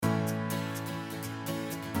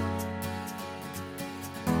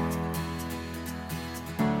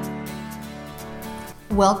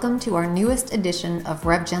Welcome to our newest edition of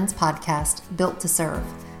RevGen's podcast, Built to Serve.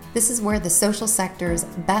 This is where the social sector's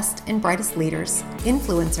best and brightest leaders,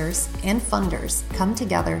 influencers, and funders come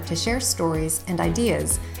together to share stories and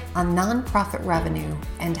ideas on nonprofit revenue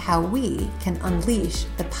and how we can unleash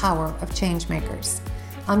the power of changemakers.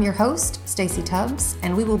 I'm your host, Stacey Tubbs,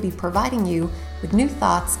 and we will be providing you with new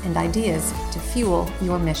thoughts and ideas to fuel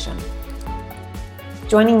your mission.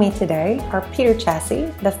 Joining me today are Peter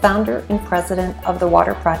Chassie, the founder and president of The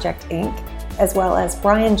Water Project, Inc., as well as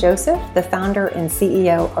Brian Joseph, the founder and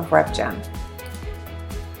CEO of RevGen.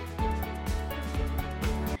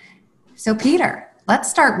 So Peter, let's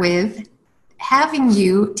start with having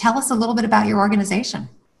you tell us a little bit about your organization.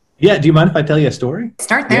 Yeah, do you mind if I tell you a story?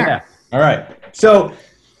 Start there. Yeah. All right. So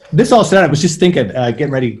this all started, I was just thinking,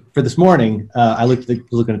 getting ready for this morning. I was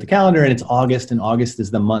looking at the calendar, and it's August, and August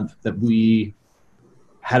is the month that we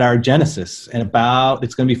had our genesis, and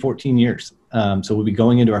it's going to be 14 years. So we'll be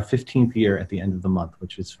going into our 15th year at the end of the month,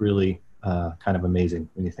 which is really kind of amazing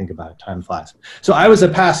when you think about it. Time flies. So I was a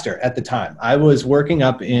pastor at the time. I was working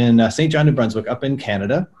up in St. John, New Brunswick, up in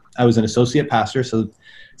Canada. I was an associate pastor, so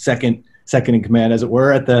second in command, as it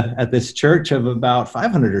were, at this church of about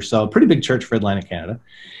 500 or so, pretty big church for Atlantic Canada.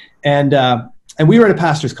 And we were at a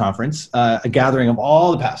pastors' conference, a gathering of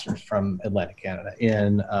all the pastors from Atlantic Canada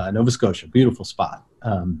in Nova Scotia, beautiful spot.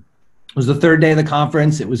 It was the third day of the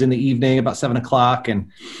conference. It was in the evening, about 7 o'clock, and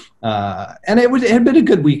it had been a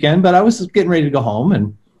good weekend. But I was getting ready to go home,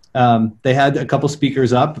 and they had a couple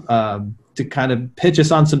speakers up to kind of pitch us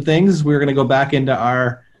on some things. We were going to go back into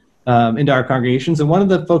our congregations, and one of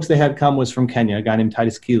the folks they had come was from Kenya, a guy named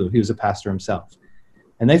Titus Kilu. He was a pastor himself,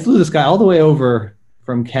 and they flew this guy all the way over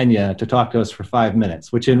from Kenya to talk to us for 5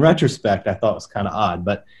 minutes, which in retrospect I thought was kind of odd,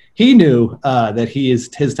 but he knew that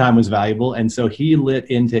his time was valuable, and so he lit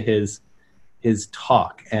into his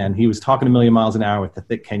talk, and he was talking a million miles an hour with the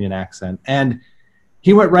thick Kenyan accent, and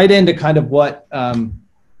he went right into kind of what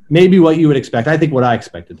maybe what you would expect. I think what I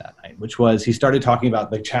expected that night, which was he started talking about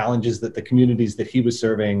the challenges that the communities that he was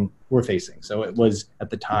serving were facing. So it was, at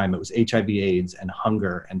the time, it was HIV/AIDS and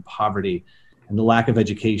hunger and poverty and the lack of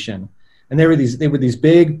education. And they were these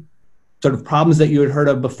big sort of problems that you had heard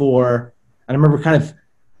of before. And I remember kind of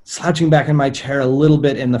slouching back in my chair a little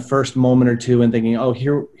bit in the first moment or two and thinking, oh,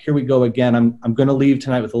 here we go again. I'm going to leave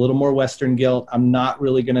tonight with a little more Western guilt. I'm not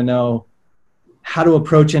really going to know how to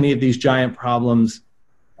approach any of these giant problems.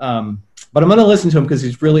 But I'm going to listen to him because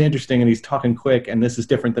he's really interesting and he's talking quick. And this is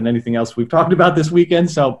different than anything else we've talked about this weekend.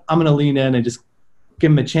 So I'm going to lean in and just give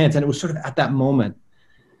him a chance. And it was sort of at that moment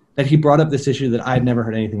that he brought up this issue that I had never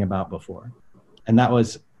heard anything about before. And that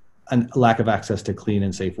was a lack of access to clean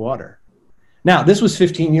and safe water. Now, this was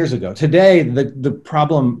 15 years ago. Today, the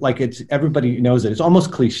problem, everybody knows it. It's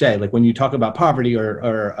almost cliche. Like when you talk about poverty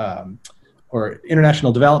or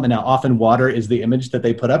international development now, often water is the image that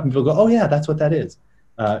they put up, and people go, oh yeah, that's what that is.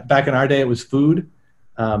 Back in our day, it was food.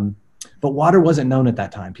 But water wasn't known at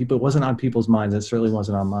that time. It wasn't on people's minds. It certainly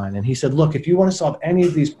wasn't on mine. And he said, look, if you want to solve any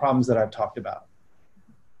of these problems that I've talked about,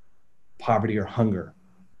 poverty or hunger,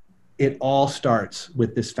 it all starts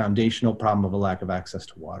with this foundational problem of a lack of access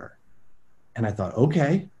to water. And I thought,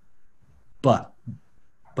 okay, but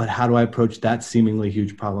how do I approach that seemingly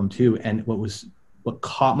huge problem too? And what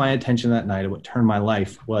caught my attention that night and what turned my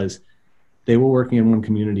life was they were working in one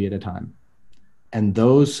community at a time. And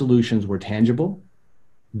those solutions were tangible.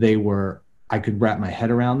 I could wrap my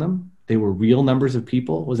head around them. They were real numbers of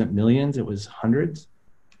people. It wasn't millions, it was hundreds.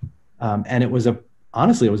 And it was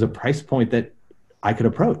honestly, it was a price point that I could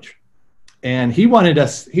approach. And he wanted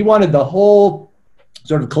the whole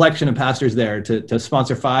sort of collection of pastors there to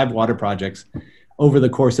sponsor 5 water projects over the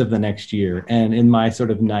course of the next year. And in my sort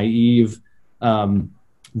of naive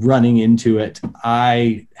running into it,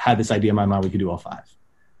 I had this idea in my mind we could do all 5.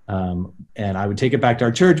 And I would take it back to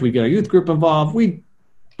our church. We'd get our youth group involved. We'd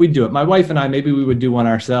do it. My wife and I, maybe we would do one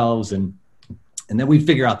ourselves, and then we'd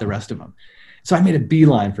figure out the rest of them. So I made a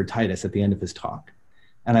beeline for Titus at the end of his talk.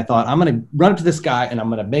 And I thought, I'm going to run up to this guy and I'm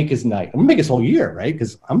going to make his night. I'm going to make his whole year, right?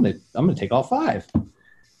 Because I'm going to take all 5.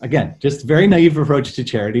 Again, just very naive approach to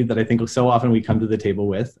charity that I think so often we come to the table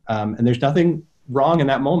with. And there's nothing wrong in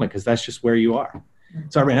that moment because that's just where you are.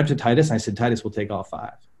 So I ran up to Titus and I said, Titus, we'll take all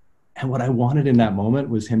 5. And what I wanted in that moment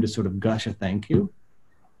was him to sort of gush a thank you.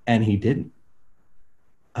 And he didn't.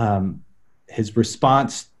 His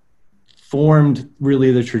response formed really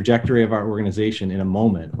the trajectory of our organization in a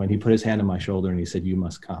moment when he put his hand on my shoulder and he said, you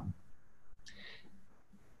must come.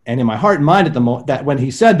 And in my heart and mind at the moment, that when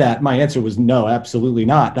he said that, my answer was no, absolutely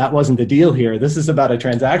not. That wasn't the deal here. This is about a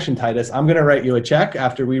transaction, Titus. I'm going to write you a check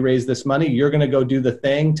after we raise this money. You're going to go do the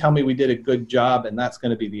thing. Tell me we did a good job, and that's going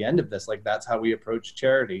to be the end of this. Like, that's how we approach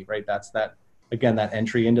charity, right? That's that, again, that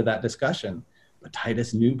entry into that discussion. But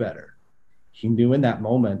Titus knew better. He knew in that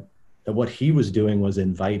moment that what he was doing was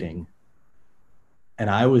inviting. And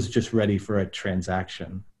I was just ready for a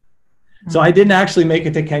transaction. So I didn't actually make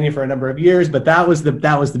it to Kenya for a number of years, but that was the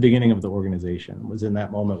beginning of the organization, was in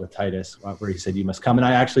that moment with Titus, where he said, you must come. And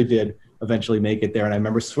I actually did eventually make it there. And I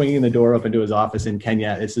remember swinging the door open to his office in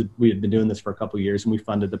Kenya. We had been doing this for a couple of years, and we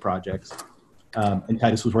funded the projects. And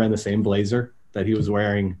Titus was wearing the same blazer that he was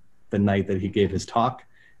wearing the night that he gave his talk.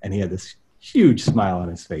 And he had this huge smile on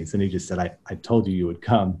his face. And he just said, I told you would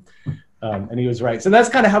come. And he was right. So that's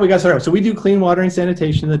kind of how we got started. So we do clean water and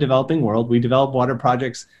sanitation in the developing world. We develop water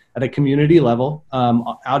projects at a community level,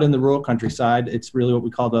 out in the rural countryside. It's really what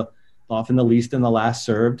we call often the least and the last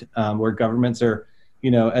served, where governments are,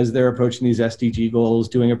 as they're approaching these SDG goals,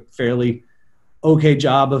 doing a fairly okay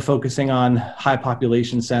job of focusing on high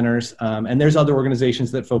population centers. And there's other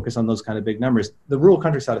organizations that focus on those kind of big numbers. The rural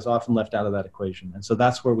countryside is often left out of that equation. And so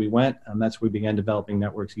that's where we went. That's where we began developing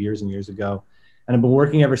networks years and years ago. And I've been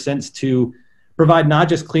working ever since to provide not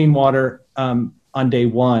just clean water on day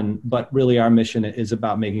one, but really our mission is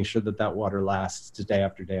about making sure that water lasts day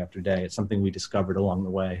after day after day. It's something we discovered along the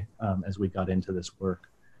way as we got into this work.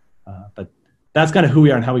 But that's kind of who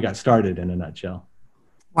we are and how we got started in a nutshell.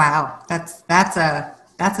 Wow, that's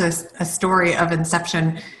a story of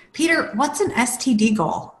inception. Peter, what's an STD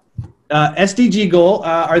goal? SDG goal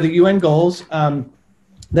are the UN goals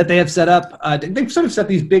that they have set up. They've sort of set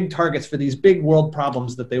these big targets for these big world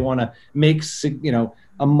problems that they want to make,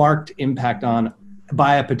 a marked impact on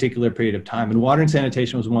by a particular period of time. And water and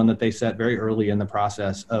sanitation was one that they set very early in the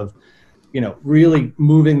process of, really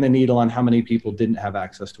moving the needle on how many people didn't have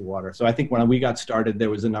access to water. So I think when we got started, there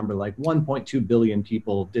was a number like 1.2 billion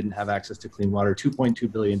people didn't have access to clean water, 2.2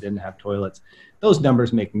 billion didn't have toilets. Those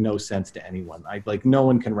numbers make no sense to anyone. No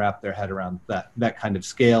one can wrap their head around that kind of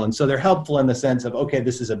scale. And so they're helpful in the sense of, okay,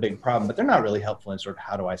 this is a big problem, but they're not really helpful in sort of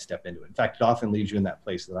how do I step into it? In fact, it often leaves you in that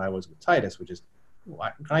place that I was with Titus, which is,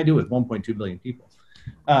 what can I do with 1.2 billion people?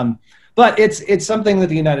 But it's something that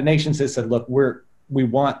the United Nations has said, look, we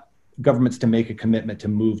want governments to make a commitment to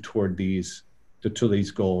move toward these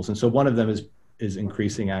goals. And so one of them is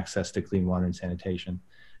increasing access to clean water and sanitation.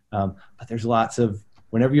 But there's lots of,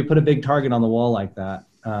 whenever you put a big target on the wall like that,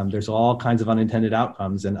 there's all kinds of unintended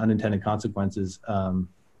outcomes and unintended consequences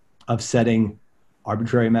of setting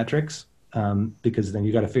arbitrary metrics, because then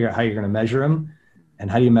you got to figure out how you're going to measure them, and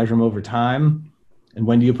how do you measure them over time, and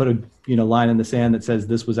when do you put a line in the sand that says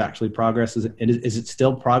this was actually progress? Is it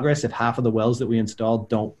still progress if half of the wells that we installed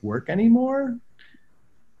don't work anymore?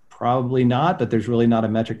 Probably not, but there's really not a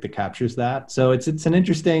metric that captures that. So they're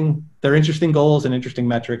interesting goals and interesting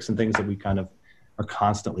metrics and things that we kind of are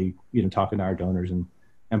constantly talking to our donors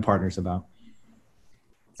and partners about.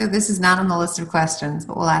 So this is not on the list of questions,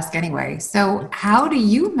 but we'll ask anyway. So how do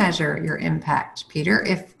you measure your impact, Peter?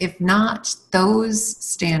 If not those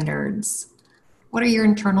standards, what are your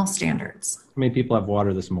internal standards? How many people have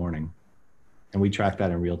water this morning? And we track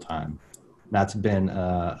that in real time. That's been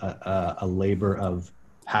a labor of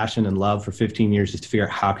passion and love for 15 years, just to figure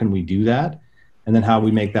out how can we do that, and then how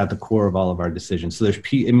we make that the core of all of our decisions. So there's,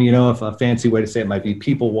 if a fancy way to say it might be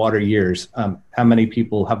people, water, years. How many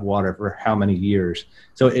people have water for how many years?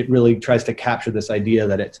 So it really tries to capture this idea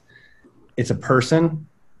that it's a person,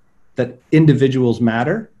 that individuals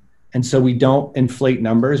matter. And so we don't inflate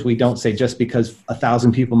numbers. We don't say just because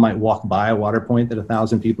 1,000 people might walk by a water point that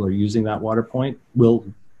 1,000 people are using that water point.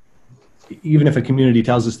 Even if a community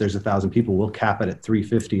tells us there's 1,000 people, we'll cap it at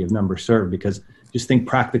 350 of number served, because just think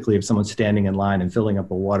practically if someone's standing in line and filling up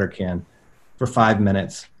a water can for 5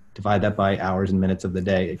 minutes, divide that by hours and minutes of the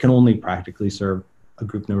day, it can only practically serve a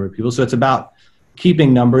group number of people. So it's about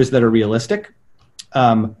keeping numbers that are realistic.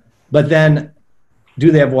 But then, do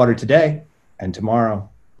they have water today and tomorrow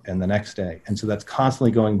and the next day? And so that's constantly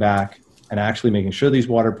going back and actually making sure these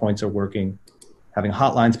water points are working, having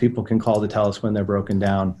hotlines people can call to tell us when they're broken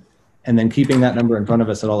down, and then keeping that number in front of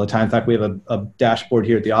us at all the time. In fact, we have a dashboard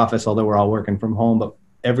here at the office, although we're all working from home, but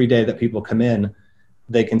every day that people come in,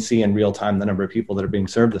 they can see in real time the number of people that are being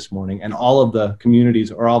served this morning, and all of the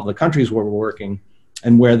communities or all of the countries where we're working,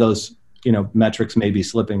 and where those metrics may be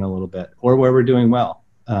slipping a little bit or where we're doing well.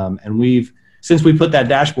 And since we put that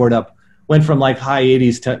dashboard up, went from like high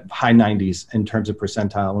 80s to high 90s in terms of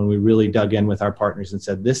percentile, when we really dug in with our partners and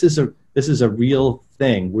said, this is a real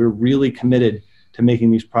thing. We're really committed to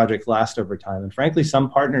making these projects last over time. And frankly, some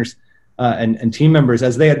partners and team members,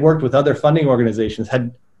 as they had worked with other funding organizations,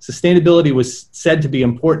 had sustainability was said to be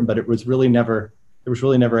important, but there was really never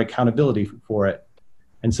accountability for it.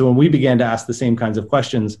 And so when we began to ask the same kinds of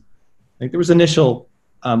questions, I think there was initial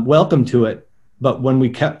welcome to it. But when we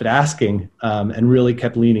kept asking and really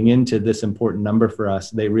kept leaning into this important number for us,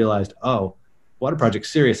 they realized, oh, Water Project's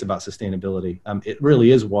serious about sustainability. It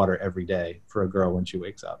really is water every day for a girl when she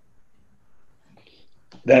wakes up.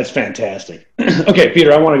 That's fantastic. Okay,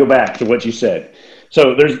 Peter, I want to go back to what you said.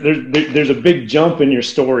 So there's a big jump in your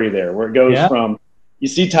story there where it goes from, you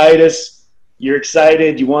see Titus, you're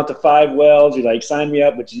excited, you want the 5 wells, you're like, sign me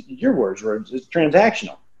up, but your words were, it's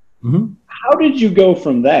transactional. Mm-hmm. How did you go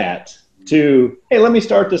from that to, hey, let me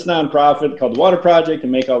start this nonprofit called the Water Project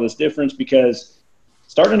and make all this difference? Because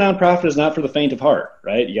starting a nonprofit is not for the faint of heart,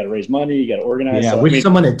 right? You got to raise money, you got to organize. Yeah, I wish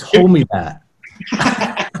someone had told me that.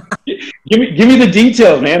 Give me the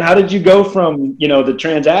details, man. How did you go from, the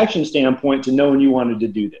transaction standpoint to knowing you wanted to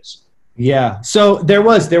do this? Yeah. So there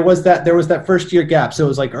was that first year gap. So it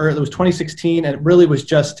was like, it was 2016, and it really was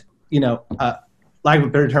just, lack of a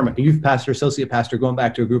better term, a youth pastor, associate pastor, going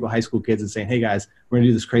back to a group of high school kids and saying, hey guys, we're going to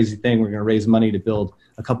do this crazy thing. We're going to raise money to build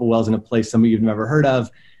a couple wells in a place some of you have never heard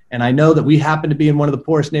of. And I know that we happen to be in one of the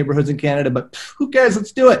poorest neighborhoods in Canada, but who cares?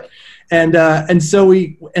 Let's do it. And so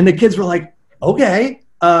the kids were like, okay.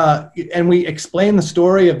 And we explained the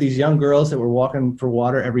story of these young girls that were walking for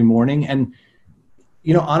water every morning. And,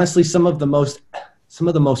 honestly, some of the most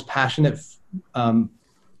passionate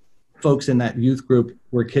folks in that youth group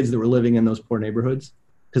were kids that were living in those poor neighborhoods,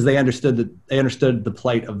 because they understood the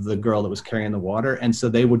plight of the girl that was carrying the water. And so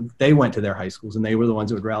they went to their high schools, and they were the ones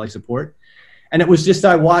that would rally support. And it was just,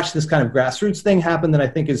 I watched this kind of grassroots thing happen that I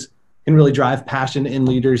think can really drive passion in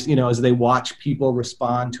leaders, as they watch people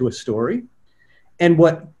respond to a story. And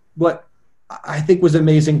what I think was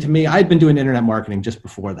amazing to me, I'd been doing internet marketing just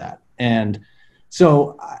before that. And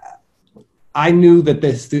so I knew that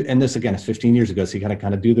this again is 15 years ago, so you gotta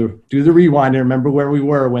kind of do the rewind and remember where we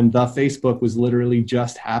were when the Facebook was literally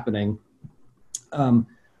just happening.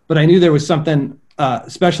 But I knew there was something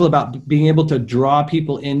special about being able to draw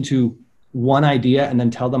people into one idea and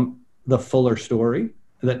then tell them the fuller story.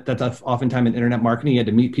 That's oftentimes in internet marketing, you had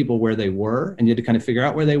to meet people where they were, and you had to kind of figure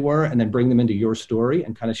out where they were and then bring them into your story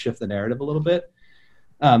and kind of shift the narrative a little bit.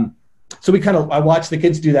 So I watched the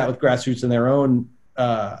kids do that with grassroots in their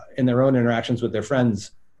own interactions with their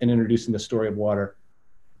friends in introducing the story of water.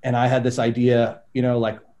 And I had this idea,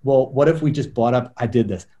 well, what if we just what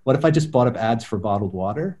if I just bought up ads for bottled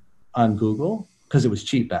water on Google? Because it was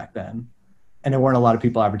cheap back then. And there weren't a lot of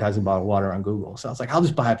people advertising bottled water on Google. So I was like, I'll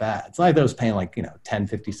just buy up ads. Like I was paying 10,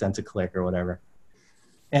 50 cents a click or whatever.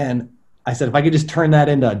 And I said, if I could just turn that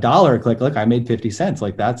into $1 a click, look, I made 50 cents.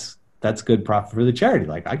 Like that's good profit for the charity.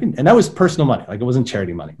 And that was personal money. Like it wasn't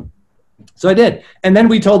charity money. So I did. And then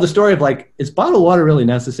we told the story of is bottled water really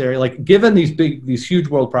necessary? Like given these huge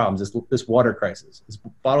world problems, this water crisis, is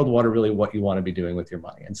bottled water really what you want to be doing with your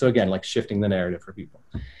money? And so again, shifting the narrative for people.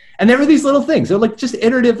 And there were these little things. They're just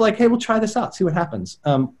iterative, hey, we'll try this out, see what happens.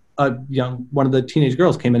 One of the teenage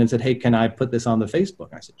girls came in and said, hey, can I put this on the Facebook?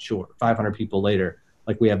 And I said, sure. 500 people later,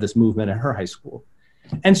 we have this movement at her high school.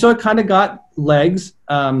 And so it kind of got legs.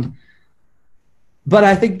 But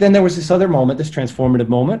I think then there was this other moment, this transformative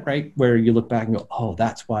moment, right, where you look back and go, oh,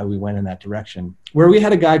 that's why we went in that direction. Where we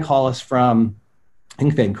had a guy call us from, I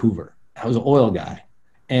think, Vancouver. I was an oil guy.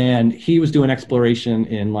 And he was doing exploration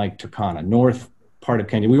in Turkana, north part of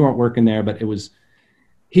Kenya. We weren't working there, but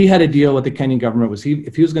he had a deal with the Kenyan government.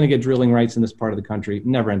 If he was going to get drilling rights in this part of the country,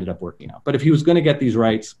 never ended up working out. But if he was going to get these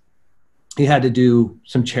rights, he had to do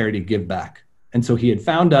some charity give back. And so he had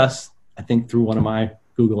found us, I think through one of my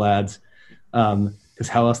Google ads, because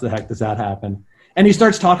how else the heck does that happen? And he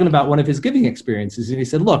starts talking about one of his giving experiences. And he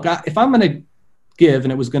said, look, if I'm going to give,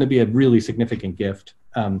 and it was going to be a really significant gift,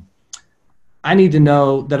 I need to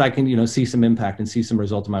know that I can, see some impact and see some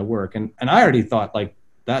result of my work. And I already thought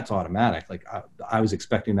that's automatic. I was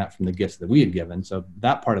expecting that from the gifts that we had given. So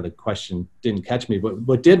that part of the question didn't catch me. But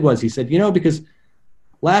what did was he said, because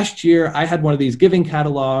last year I had one of these giving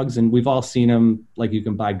catalogs, and we've all seen them. You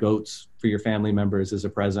can buy goats for your family members as a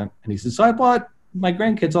present. And he said, so I bought my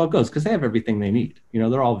grandkids all goats because they have everything they need.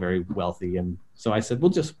 They're all very wealthy. And so I said,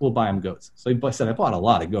 we'll buy them goats. So he said, I bought a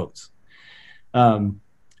lot of goats.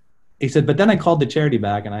 He said, but then I called the charity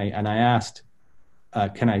back and I asked,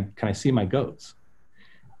 can I see my goats?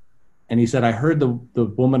 And he said, I heard the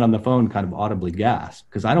woman on the phone kind of audibly gasp,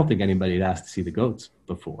 because I don't think anybody had asked to see the goats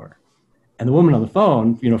before. And the woman on the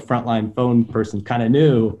phone, frontline phone person, kind of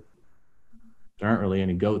knew there aren't really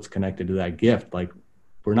any goats connected to that gift.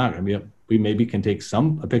 We we maybe can take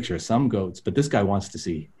a picture of some goats, but this guy wants to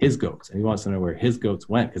see his goats, and he wants to know where his goats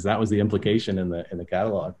went, because that was the implication in the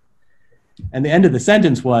catalog. And the end of the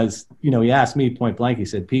sentence was, he asked me point blank, he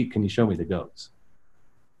said, "Pete, can you show me the goats?"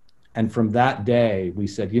 And from that day, we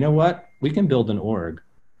said, you know what? We can build an org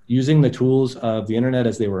using the tools of the internet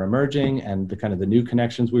as they were emerging, and the kind of the new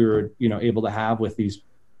connections we were, able to have with these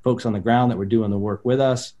folks on the ground that were doing the work with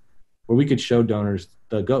us, where we could show donors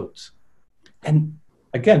the goats. And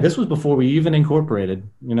again, this was before we even incorporated.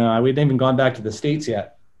 We hadn't even gone back to the States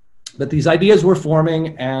yet. But these ideas were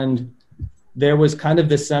forming, and there was kind of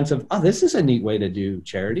this sense of, oh, this is a neat way to do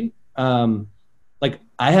charity. Like,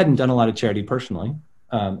 I hadn't done a lot of charity personally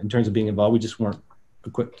in terms of being involved. We just weren't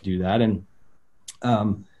equipped to do that. And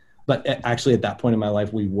but actually at that point in my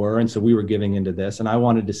life, we were. And so we were giving into this, and I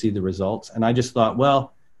wanted to see the results. And I just thought,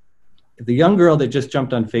 well, if the young girl that just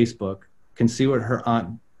jumped on Facebook can see what her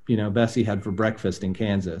aunt, Bessie had for breakfast in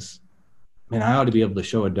Kansas, man, I ought to be able to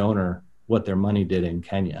show a donor what their money did in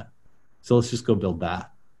Kenya. So let's just go build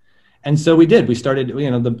that. And so we did. We started,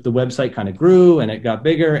 the website kind of grew and it got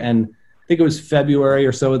bigger. And I think it was February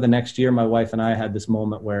or so of the next year, my wife and I had this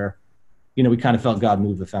moment where, we kind of felt God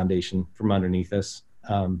move the foundation from underneath us,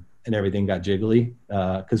 and everything got jiggly,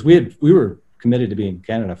 because we were committed to being in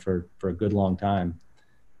Canada for a good long time.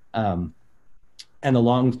 And the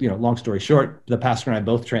long story short, the pastor and I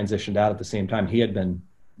both transitioned out at the same time. He had been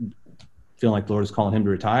feeling like the Lord was calling him to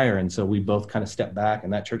retire. And so we both kind of stepped back,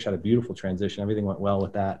 and that church had a beautiful transition. Everything went well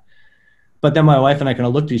with that. But then my wife and I kind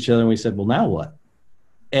of looked at each other and we said, well, now what?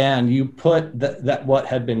 And you put that what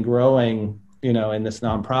had been growing, in this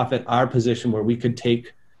nonprofit, our position where we could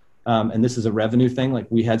take, and this is a revenue thing, like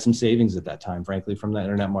we had some savings at that time, frankly, from the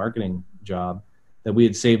internet marketing job that we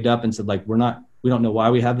had saved up, and said, like, we don't know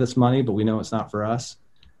why we have this money, but we know it's not for us.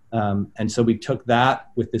 And so we took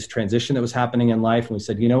that with this transition that was happening in life, and we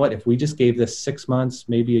said, you know what, if we just gave this 6 months,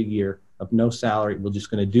 maybe a year of no salary, we're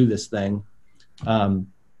just going to do this thing. And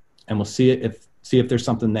we'll see if there's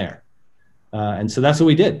something there. And so that's what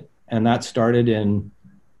we did. And that started in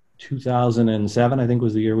 2007, I think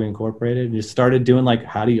was the year we incorporated. And just started doing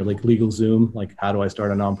how do you LegalZoom, how do I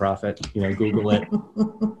start a nonprofit? Google it,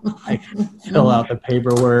 fill out the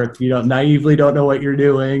paperwork. Naively don't know what you're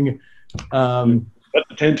doing.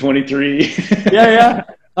 1023. Yeah.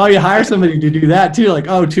 Oh, you hire somebody to do that too.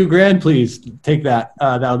 $2,000, please take that.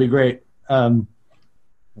 That'll be great. And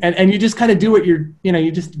you just kind of do what you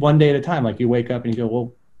just one day at a time. You wake up and you go,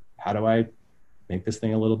 well, how do I make this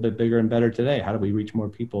thing a little bit bigger and better today? How do we reach more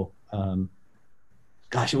people?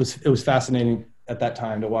 Gosh, it was fascinating at that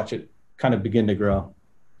time to watch it kind of begin to grow.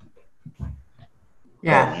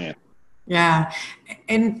 Yeah. Yeah.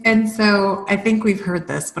 And so I think we've heard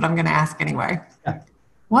this, but I'm going to ask anyway. Yeah.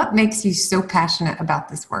 What makes you so passionate about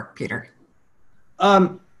this work, Peter?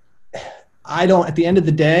 At the end of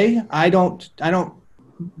the day,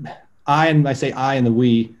 and I say I and the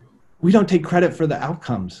we don't take credit for the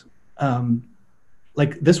outcomes.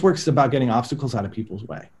 This work's about getting obstacles out of people's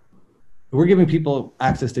way. We're giving people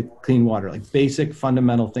access to clean water, basic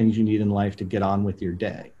fundamental things you need in life to get on with your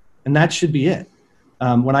day. And that should be it.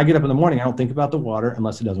 When I get up in the morning, I don't think about the water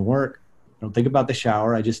unless it doesn't work. I don't think about the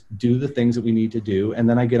shower. I just do the things that we need to do. And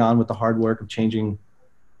then I get on with the hard work of changing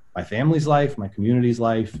my family's life, my community's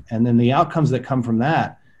life. And then the outcomes that come from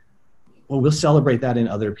that, well, we'll celebrate that in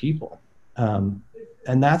other people. And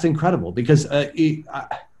that's incredible because,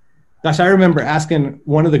 I remember asking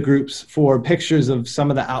one of the groups for pictures of some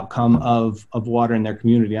of the outcome of water in their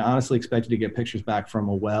community. I honestly expected to get pictures back from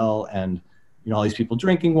a well and, all these people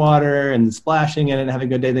drinking water and splashing in it and having a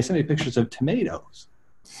good day. They sent me pictures of tomatoes.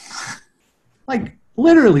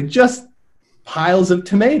 Literally just piles of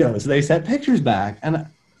tomatoes. They sent pictures back. And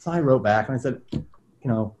so I wrote back and I said,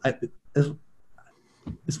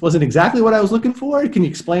 this wasn't exactly what I was looking for. Can you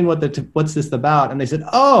explain what's this about? And they said,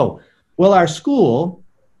 oh, well, our school,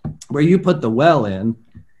 where you put the well in,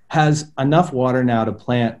 has enough water now to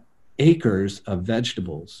plant acres of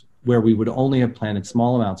vegetables where we would only have planted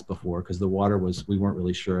small amounts before because the water we weren't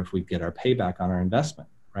really sure if we'd get our payback on our investment,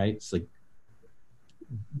 right? It's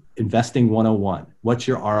investing 101. What's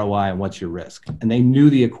your ROI and what's your risk? And they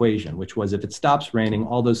knew the equation, which was if it stops raining,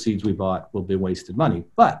 all those seeds we bought will be wasted money.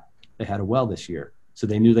 But they had a well this year, so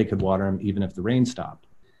they knew they could water them even if the rain stopped.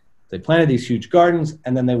 They planted these huge gardens,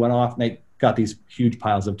 and then they went off and they got these huge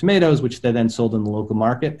piles of tomatoes, which they then sold in the local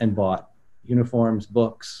market and bought uniforms,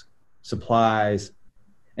 books, supplies.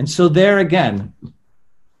 And so there again,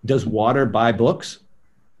 does water buy books?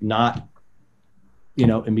 Not,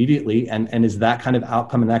 immediately. And is that kind of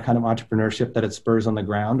outcome and that kind of entrepreneurship that it spurs on the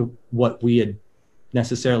ground what we had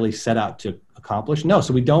necessarily set out to accomplish? No.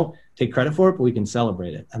 So we don't take credit for it, but we can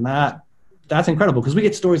celebrate it. And that that's incredible, because we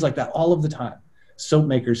get stories like that all of the time. Soap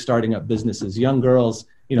makers starting up businesses, young girls,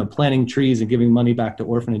 planting trees and giving money back to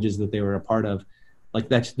orphanages that they were a part of. Like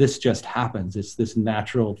this just happens. It's this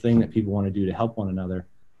natural thing that people want to do to help one another.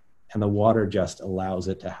 And the water just allows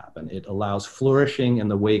it to happen. It allows flourishing in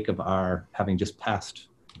the wake of our having just passed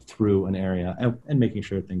through an area and making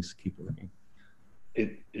sure things keep working.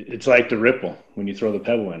 It's like the ripple when you throw the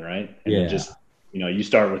pebble in, right? And yeah. It just, you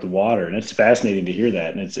start with the water, and it's fascinating to hear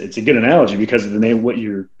that. And it's a good analogy because of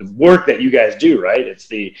the work that you guys do, right?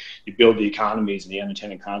 You build the economies and the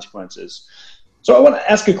unintended consequences. So I want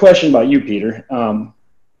to ask a question about you, Peter.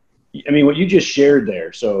 What you just shared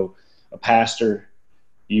there. So a pastor,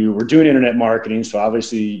 you were doing internet marketing. So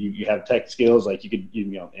obviously you have tech skills, like you could,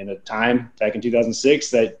 in a time back in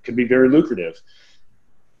 2006, that could be very lucrative.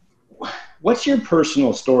 What's your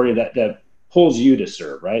personal story that pulls you to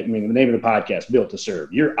serve, right? The name of the podcast, Built to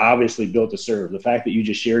Serve. You're obviously built to serve. The fact that you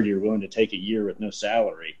just shared you're willing to take a year with no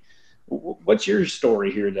salary. What's your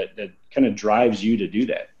story here that kind of drives you to do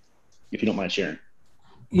that, if you don't mind sharing?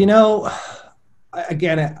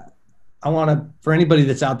 I want to, for anybody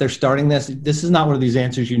that's out there starting this is not one of these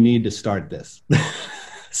answers you need to start this.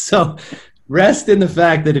 So rest in the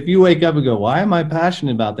fact that if you wake up and go, why am I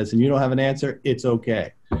passionate about this? And you don't have an answer, it's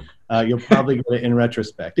okay. You'll probably get it in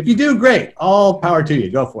retrospect. If you do, great. All power to you.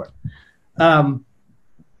 Go for it.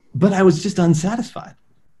 But I was just unsatisfied.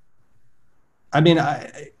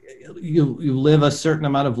 You live a certain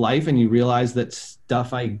amount of life and you realize that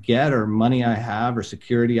stuff I get or money I have or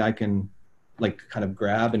security I can kind of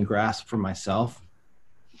grab and grasp for myself.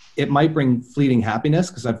 It might bring fleeting happiness,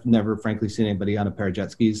 because I've never frankly seen anybody on a pair of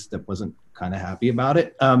jet skis that wasn't kind of happy about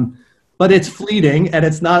it. But it's fleeting and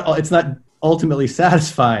it's not ultimately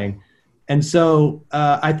satisfying. And so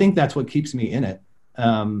I think that's what keeps me in it.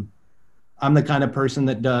 I'm the kind of person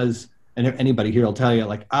that does, and anybody here will tell you,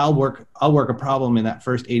 I'll work a problem in that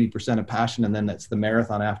first 80% of passion, and then that's the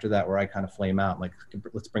marathon after that where I kind of flame out.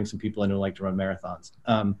 Let's bring some people in who like to run marathons.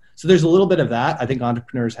 So there's a little bit of that I think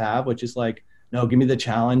entrepreneurs have, which is no, give me the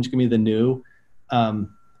challenge, give me the new, and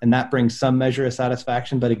that brings some measure of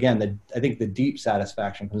satisfaction. But again, I think the deep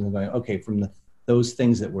satisfaction comes in going, okay, from those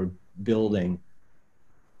things that we're building,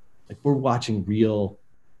 we're watching real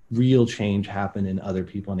change happen in other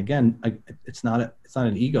people. And again, it's not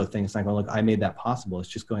an ego thing. It's not going, look, I made that possible. It's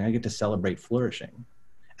just going, I get to celebrate flourishing.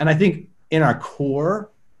 And I think in our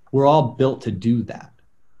core, we're all built to do that.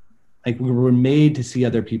 We were made to see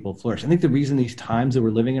other people flourish. I think the reason these times that we're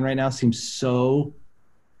living in right now seem so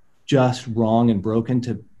just wrong and broken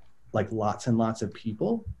to lots and lots of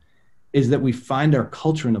people is that we find our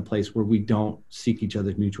culture in a place where we don't seek each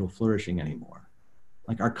other's mutual flourishing anymore.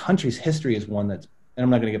 Our country's history is one that's, and I'm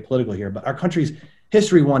not going to get political here, but our country's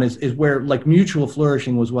history one is where mutual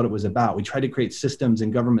flourishing was what it was about. We tried to create systems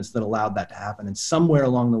and governments that allowed that to happen. And somewhere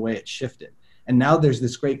along the way it shifted. And now there's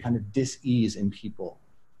this great kind of dis-ease in people.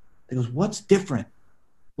 It goes, what's different?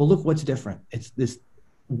 Well, look what's different. It's this,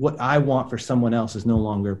 what I want for someone else is no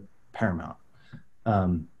longer paramount.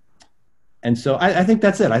 And so I think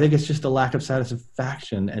that's it. I think it's just a lack of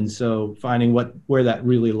satisfaction. And so finding where that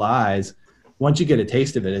really lies, once you get a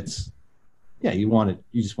taste of it, it's, you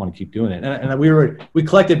just want to keep doing it. And we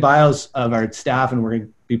collected bios of our staff, and we're going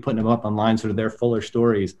to be putting them up online, sort of their fuller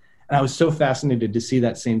stories. And I was so fascinated to see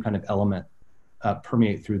that same kind of element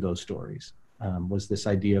permeate through those stories. Was this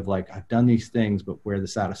idea of I've done these things, but where the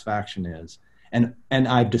satisfaction is. And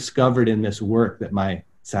I've discovered in this work that my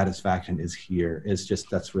satisfaction is here.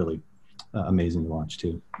 That's really amazing to watch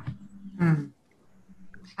too.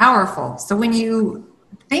 Powerful. So when you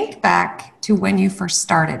think back to when you first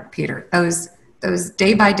started, Peter, those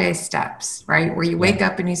day by day steps, right? Where you wake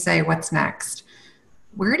up and you say, what's next?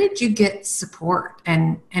 Where did you get support,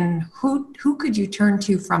 and who could you turn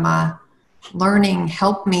to from a learning,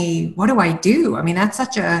 help me, what do I do? That's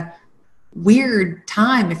such a weird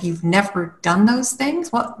time if you've never done those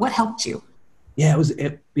things. What helped you? Yeah,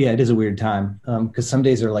 it is a weird time because some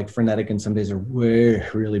days are frenetic and some days are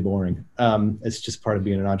really boring. It's just part of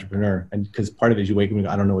being an entrepreneur, and because part of it is you wake up and go,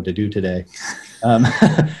 I don't know what to do today, and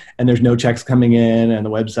there's no checks coming in, and the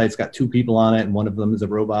website's got 2 people on it, and one of them is a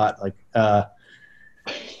robot.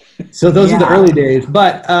 So those are the early days.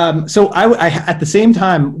 But so I at the same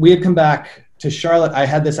time we had come back to Charlotte. I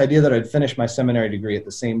had this idea that I'd finish my seminary degree at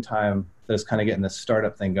the same time that I was kind of getting this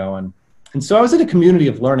startup thing going. And so I was in a community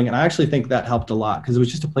of learning, and I actually think that helped a lot because it was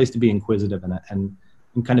just a place to be inquisitive and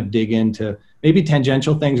kind of dig into maybe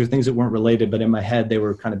tangential things or things that weren't related, but in my head, they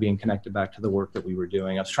were kind of being connected back to the work that we were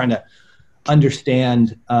doing. I was trying to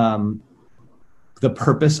understand the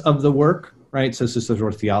purpose of the work, right? So it's just a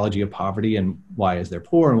sort of theology of poverty and why is there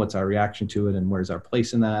poor and what's our reaction to it and where's our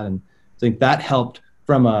place in that. And think that helped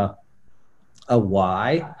from a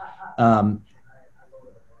why. And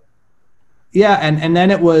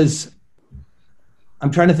then it was,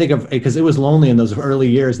 I'm trying to think of, because it was lonely in those early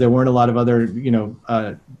years. There weren't a lot of other,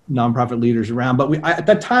 nonprofit leaders around. But at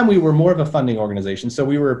that time, we were more of a funding organization. So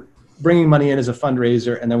we were bringing money in as a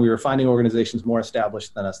fundraiser, and then we were finding organizations more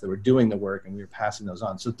established than us that were doing the work, and we were passing those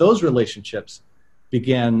on. So those relationships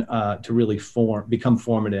began to really become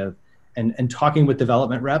formative, and talking with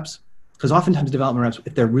development reps, because oftentimes development reps,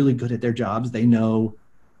 if they're really good at their jobs, they know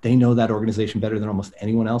that organization better than almost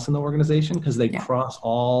anyone else in the organization, because they cross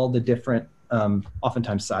all the different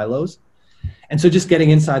oftentimes silos. And so just getting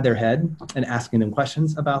inside their head and asking them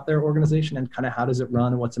questions about their organization and kind of how does it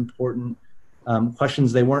run and what's important,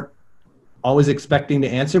 questions they weren't always expecting to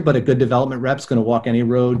answer, but a good development rep's going to walk any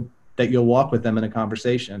road that you'll walk with them in a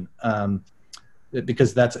conversation,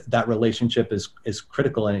 because that relationship is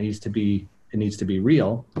critical, and it needs to be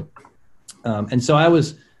real. And so I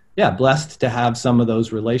was blessed to have some of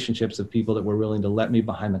those relationships of people that were willing to let me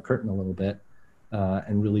behind the curtain a little bit,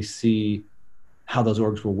 and really see how those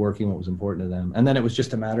orgs were working, what was important to them. And then it was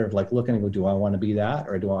just a matter of like looking and go, do I want to be that?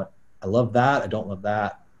 Or I love that. I don't love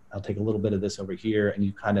that. I'll take a little bit of this over here. And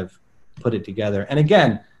you kind of put it together. And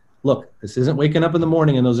again, look, this isn't waking up in the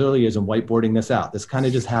morning in those early years and whiteboarding this out. This kind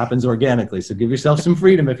of just happens organically. So give yourself some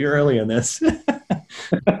freedom if you're early in this.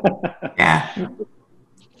 Yeah.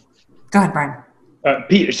 Go ahead, Brian.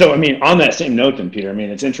 Peter, so on that same note then, Peter,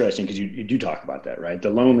 it's interesting because you do talk about that, right? The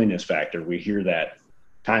loneliness factor, we hear that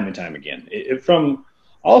time and time again, from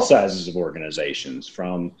all sizes of organizations,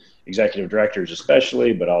 from executive directors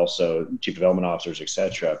especially, but also chief development officers, et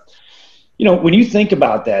cetera. When you think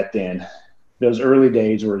about that then, those early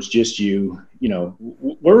days where it's just you,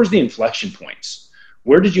 where was the inflection points?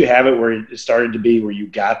 Where did you have it where it started to be where you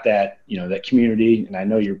got that, that community? And I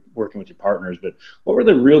know you're working with your partners, but what were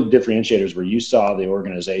the real differentiators where you saw the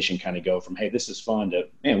organization kind of go from, hey, this is fun, to,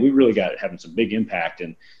 man, we really got having some big impact.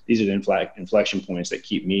 And these are the inflection points that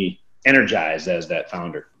keep me energized as that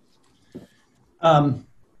founder.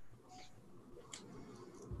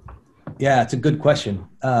 Yeah, it's a good question.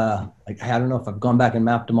 I don't know if I've gone back and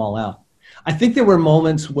mapped them all out. I think there were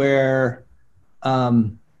moments where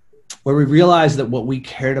we realized that what we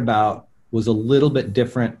cared about was a little bit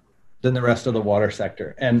different than the rest of the water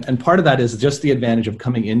sector. And part of that is just the advantage of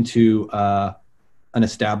coming into an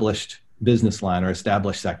established business line or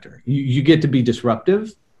established sector. You get to be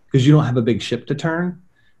disruptive because you don't have a big ship to turn.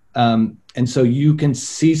 And so you can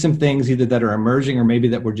see some things either that are emerging or maybe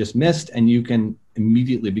that were just missed, and you can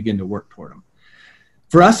immediately begin to work toward them.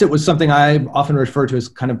 For us, it was something I often refer to as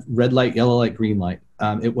kind of red light, yellow light, green light.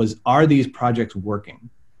 It was, are these projects working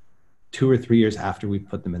 2 or 3 years after we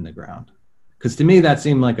put them in the ground? Because to me, that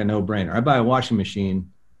seemed like a no-brainer. I buy a washing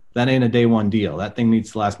machine, that ain't a day one deal. That thing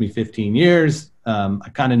needs to last me 15 years. I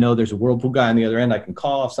kind of know there's a Whirlpool guy on the other end I can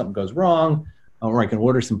call if something goes wrong, or I can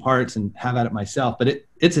order some parts and have at it myself. But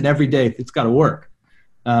it's an everyday, it's got to work,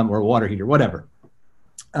 or a water heater, whatever.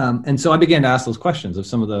 And so I began to ask those questions of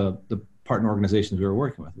some of the partner organizations we were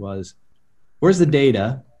working with. Was, where's the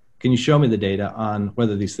data? Can you show me the data on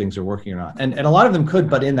whether these things are working or not? And a lot of them could,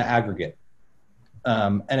 but in the aggregate.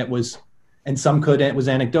 And some could, and it was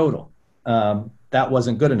anecdotal. That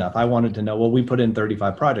wasn't good enough. I wanted to know, well, we put in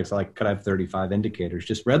 35 projects. Could I have 35 indicators?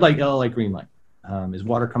 Just red light, yellow light, green light. Is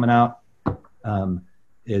water coming out?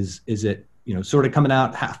 Is it, sort of coming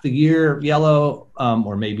out half the year yellow,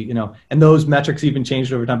 or maybe, and those metrics even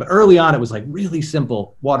changed over time. But early on, it was like really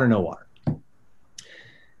simple, water, no water.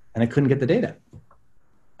 And I couldn't get the data.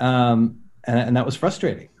 And that was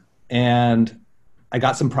frustrating. And I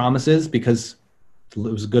got some promises because it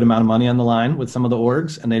was a good amount of money on the line with some of the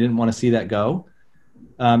orgs, and they didn't want to see that go.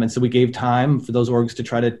 And so we gave time for those orgs to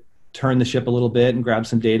try to turn the ship a little bit and grab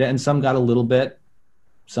some data. And some got a little bit,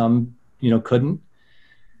 some, couldn't.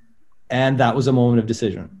 And that was a moment of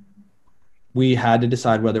decision. We had to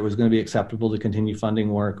decide whether it was going to be acceptable to continue funding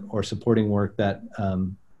work or supporting work that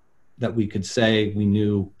we could say we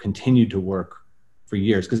knew continued to work for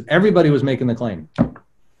years, because everybody was making the claim.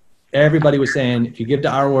 Everybody was saying, if you give to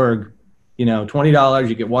our org, $20,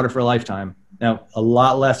 you get water for a lifetime. Now, a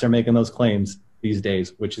lot less are making those claims these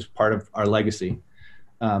days, which is part of our legacy.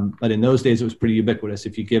 But in those days, it was pretty ubiquitous.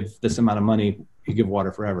 If you give this amount of money, you give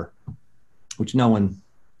water forever, which no one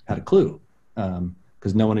had a clue,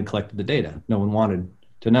 because no one had collected the data. No one wanted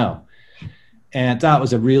to know. And that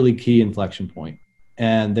was a really key inflection point.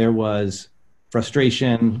 And there was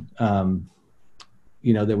frustration.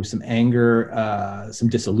 There was some anger, some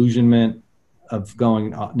disillusionment of going,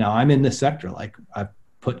 now I'm in this sector. I've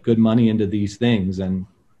put good money into these things, and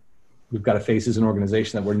we've got to face as an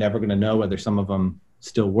organization that we're never going to know whether some of them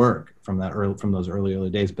still work from those early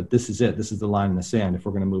days. But this is it. This is the line in the sand. If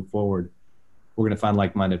we're going to move forward, we're going to find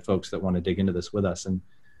like-minded folks that want to dig into this with us. And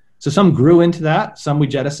so some grew into that, some we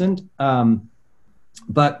jettisoned.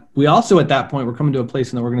 But we also, at that point, we're coming to a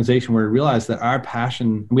place in the organization where we realized that our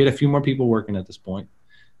passion, we had a few more people working at this point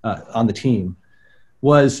on the team,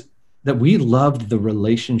 was that we loved the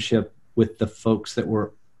relationship with the folks that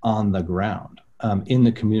were on the ground in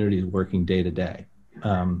the communities working day to day.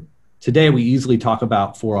 Today, we easily talk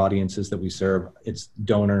about 4 audiences that we serve. It's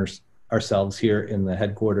donors, ourselves here in the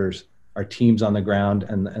headquarters, our teams on the ground,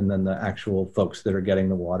 and then the actual folks that are getting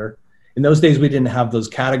the water. In those days, we didn't have those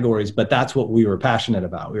categories, but that's what we were passionate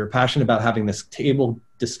about. We were passionate about having this table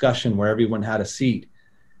discussion where everyone had a seat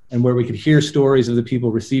and where we could hear stories of the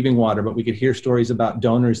people receiving water, but we could hear stories about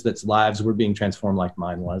donors that's lives were being transformed like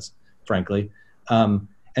mine was, frankly.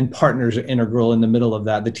 And partners are integral in the middle of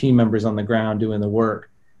that, the team members on the ground doing the work.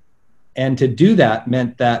 And to do that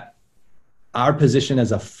meant that our position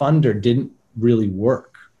as a funder didn't really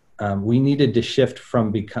work. We needed to shift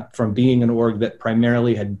from being an org that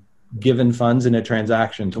primarily had given funds in a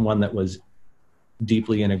transaction to one that was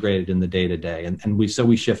deeply integrated in the day-to-day. And we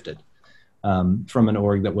shifted from an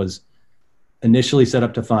org that was initially set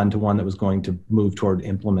up to fund to one that was going to move toward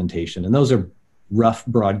implementation. And those are rough,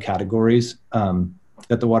 broad categories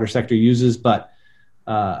that the water sector uses. But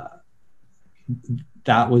that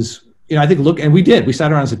was, I think, we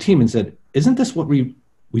sat around as a team and said, isn't this what we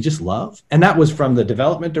just love? And that was from the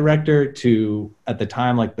development director to, at the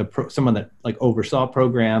time, like someone that like oversaw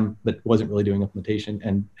program but wasn't really doing implementation,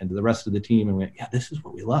 and to the rest of the team. And we went, yeah, this is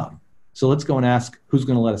what we love. So let's go and ask who's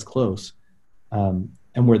going to let us close.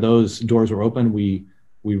 And where those doors were open, we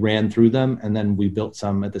ran through them, and then we built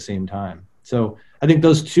some at the same time. So I think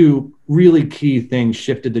those 2 really key things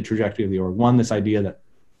shifted the trajectory of the org. One, this idea that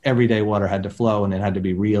everyday water had to flow and it had to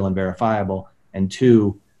be real and verifiable. And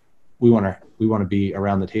 2, we want to be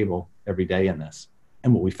around the table every day in this.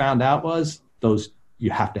 And what we found out was you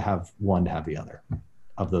have to have one to have the other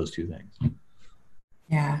of those 2 things.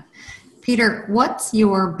 Yeah. Peter, what's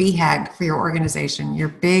your BHAG for your organization, your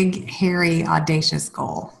big, hairy, audacious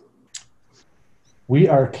goal? We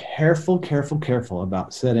are careful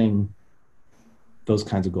about setting those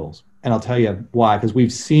kinds of goals. And I'll tell you why, because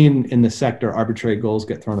we've seen in the sector arbitrary goals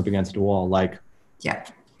get thrown up against a wall, like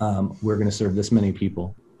we're going to serve this many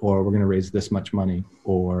people, or we're going to raise this much money,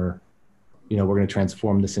 or we're going to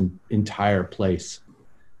transform this entire place.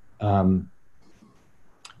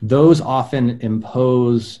 Those often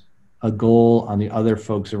impose a goal on the other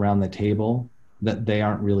folks around the table that they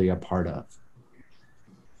aren't really a part of.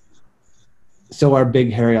 So our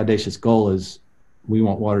big, hairy, audacious goal is we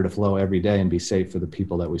want water to flow every day and be safe for the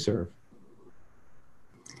people that we serve.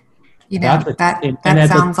 That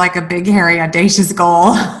sounds like a big, hairy, audacious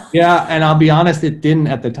goal. Yeah, and I'll be honest, it didn't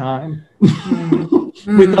at the time.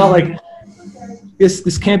 We thought like,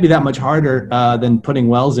 this can't be that much harder than putting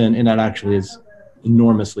wells in, and that actually is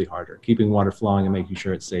enormously harder. Keeping water flowing and making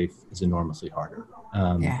sure it's safe is enormously harder.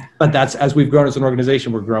 But that's, as we've grown as an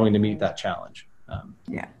organization, we're growing to meet that challenge.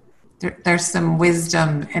 There's some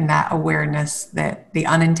wisdom in that awareness that the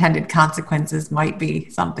unintended consequences might be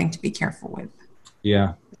something to be careful with.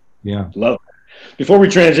 Yeah. Love it. Before we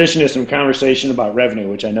transition to some conversation about revenue,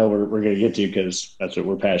 which I know we're going to get to because that's what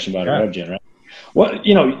we're passionate about at RevGen, right? Well,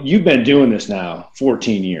 you've been doing this now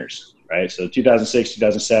 14 years, right? So 2006,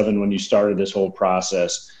 2007, when you started this whole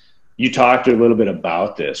process, you talked a little bit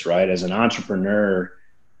about this, right? As an entrepreneur,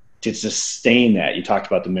 to sustain that, you talked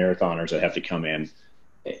about the marathoners that have to come in.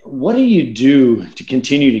 What do you do to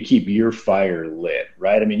continue to keep your fire lit,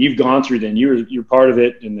 right? I mean, you've gone through then, you're part of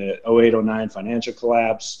it in the 08-09 financial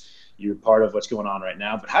collapse. You're part of what's going on right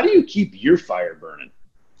now. But how do you keep your fire burning?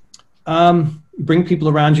 Bring people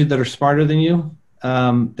around you that are smarter than you,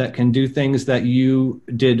 that can do things that you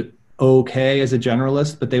did okay as a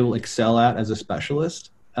generalist, but they will excel at as a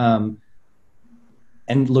specialist. And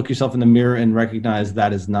look yourself in the mirror and recognize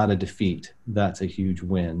that is not a defeat. That's a huge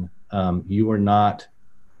win. You are not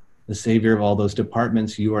the savior of all those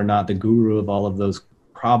departments. You are not the guru of all of those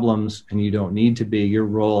problems, and you don't need to be. Your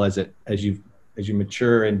role as you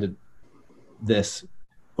mature into this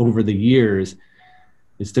over the years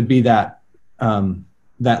is to be that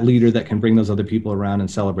leader that can bring those other people around and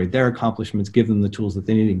celebrate their accomplishments, give them the tools that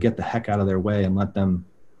they need to get the heck out of their way, and let them,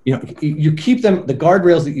 you keep them, the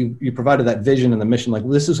guardrails that you provided, that vision and the mission, like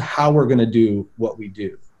this is how we're going to do what we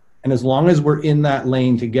do. And as long as we're in that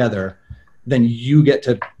lane together, then you get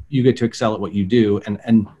to excel at what you do.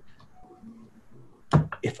 And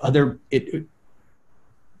if others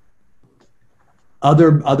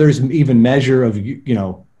even measure of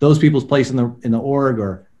those people's place in the org,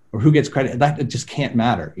 or or who gets credit. That it just can't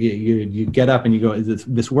matter. You get up and you go,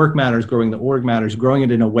 this work matters, growing the org matters, growing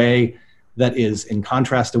it in a way that is in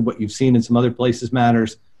contrast to what you've seen in some other places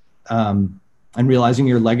matters. And realizing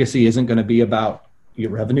your legacy isn't going to be about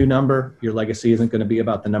your revenue number. Your legacy isn't going to be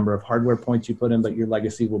about the number of hardware points you put in, but your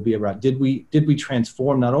legacy will be about, did we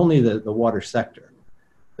transform not only the water sector,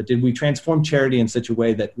 but did we transform charity in such a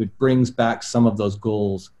way that it brings back some of those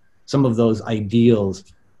goals, some of those ideals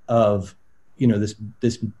of,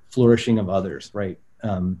 this flourishing of others, right?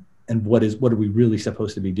 And what are we really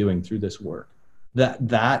supposed to be doing through this work?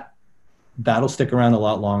 That'll stick around a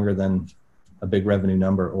lot longer than a big revenue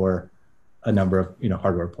number or a number of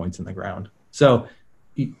hardware points in the ground. So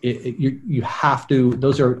you have to.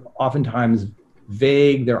 Those are oftentimes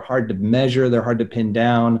vague. They're hard to measure. They're hard to pin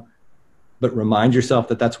down. But remind yourself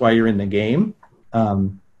that that's why you're in the game,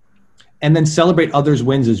 and then celebrate others'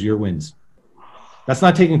 wins as your wins. That's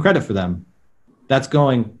not taking credit for them. That's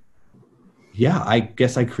going, yeah, I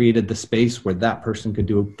guess I created the space where that person could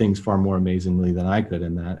do things far more amazingly than I could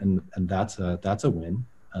in that, and that's a win.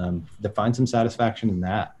 Find some satisfaction in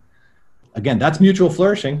that. Again, that's mutual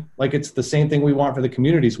flourishing. Like, it's the same thing we want for the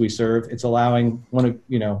communities we serve. It's allowing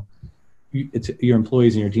it's your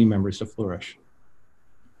employees and your team members to flourish.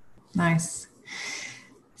 Nice.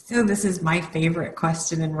 So this is my favorite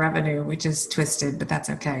question in revenue, which is twisted, but that's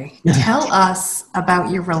okay. Tell us about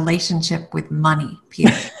your relationship with money,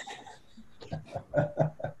 Peter.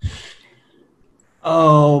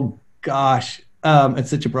 Oh, gosh. It's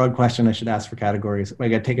such a broad question. I should ask for categories. I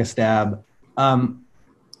got to take a stab.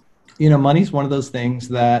 Money's one of those things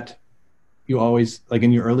that you always, like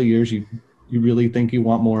in your early years, you really think you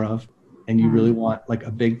want more of, and you really want like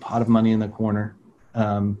a big pot of money in the corner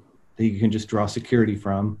that you can just draw security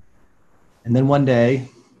from. And then one day,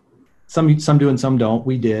 some do and some don't.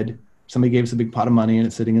 We did. Somebody gave us a big pot of money and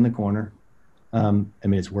it's sitting in the corner.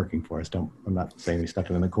 It's working for us. I'm not saying we stuck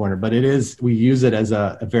it in the corner, but we use it as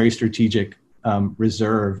a very strategic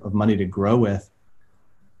reserve of money to grow with.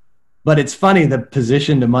 But it's funny, the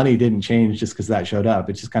position to money didn't change just because that showed up.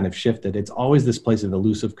 It just kind of shifted. It's always this place of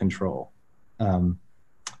elusive control. I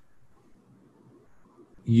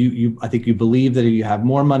think you believe that if you have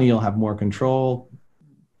more money, you'll have more control.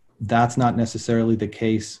 That's not necessarily the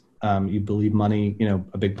case. You believe money,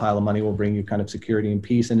 a big pile of money will bring you kind of security and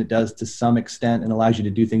peace, and it does to some extent and allows you to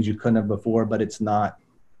do things you couldn't have before, but it's not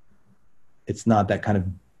that kind of,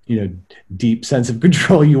 deep sense of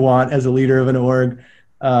control you want as a leader of an org.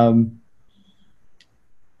 And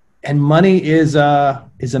money is a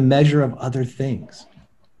measure of other things.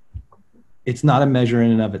 It's not a measure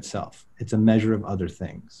in and of itself. It's a measure of other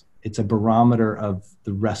things. It's a barometer of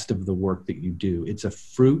the rest of the work that you do. It's a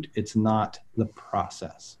fruit. It's not the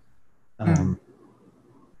process.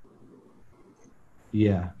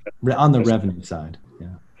 Yeah. On the revenue side. Yeah.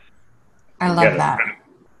 I love that.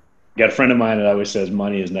 Got a friend of mine that always says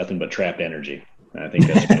money is nothing but trapped energy. And I think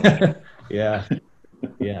that's yeah.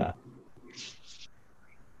 Yeah.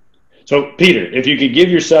 So, Peter, if you could give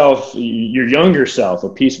yourself, your younger self, a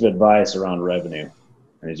piece of advice around revenue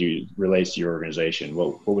as you relates to your organization,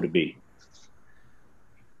 what would it be?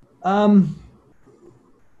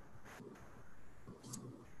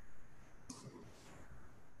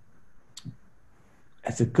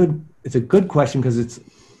 It's a good question, because it's,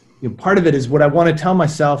 part of it is what I want to tell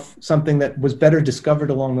myself, something that was better discovered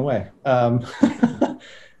along the way.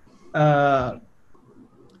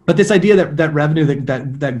 But this idea that revenue,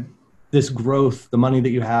 that this growth, the money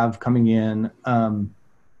that you have coming in,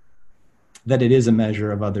 that it is a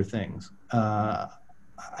measure of other things. I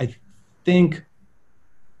think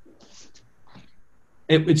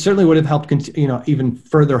it certainly would have helped, even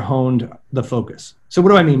further honed the focus. So what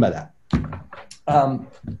do I mean by that?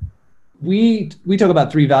 We talk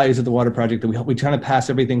about 3 values of the Water Project, that we try to pass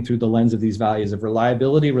everything through the lens of these values of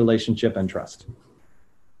reliability, relationship, and trust.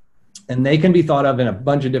 And they can be thought of in a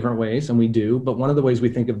bunch of different ways, and we do, but one of the ways we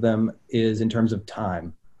think of them is in terms of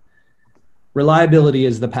time. Reliability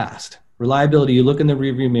is the past. Reliability, you look in the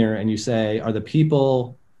rearview mirror and you say, are the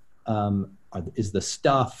people, is the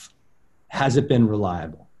stuff, has it been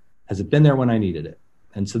reliable? Has it been there when I needed it?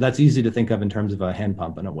 And so that's easy to think of in terms of a hand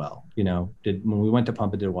pump and a well. When we went to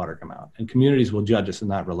pump it, did water come out? And communities will judge us in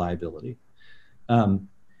that reliability.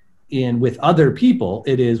 And with other people,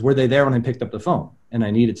 it is, were they there when I picked up the phone and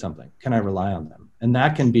I needed something? Can I rely on them? And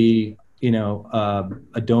that can be,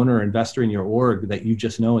 a donor or investor in your org that you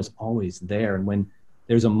just know is always there. And when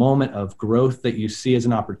there's a moment of growth that you see as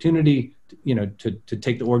an opportunity, to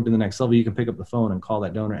take the org to the next level, you can pick up the phone and call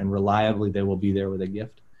that donor, and reliably they will be there with a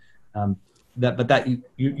gift.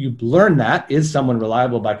 You learn that is someone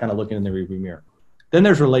reliable by kind of looking in the rearview mirror. Then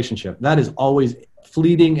there's relationship. That is always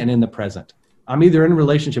fleeting and in the present. I'm either in a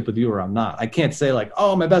relationship with you or I'm not. I can't say like,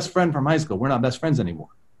 oh, my best friend from high school. We're not best friends anymore.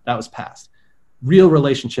 That was past. Real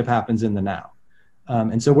relationship happens in the now.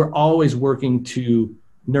 And so we're always working to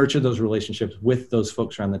nurture those relationships with those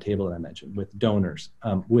folks around the table that I mentioned, with donors,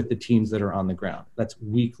 with the teams that are on the ground. That's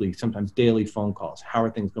weekly, sometimes daily phone calls. How are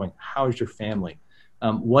things going? How is your family?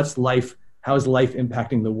 What's life? How is life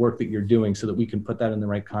impacting the work that you're doing so that we can put that in the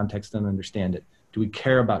right context and understand it? Do we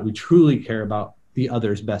truly care about the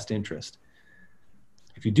other's best interest?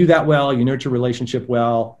 If you do that well, you nurture relationship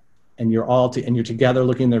well, and you're together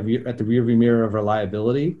looking at the rearview mirror of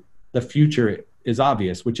reliability, the future is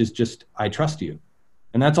obvious, which is just, I trust you.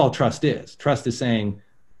 And that's all trust is. Trust is saying,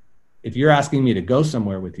 if you're asking me to go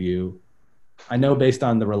somewhere with you, I know based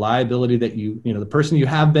on the reliability that the person you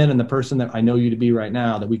have been and the person that I know you to be right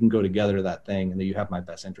now, that we can go together to that thing and that you have my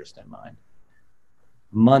best interest in mind.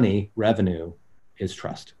 Money, revenue is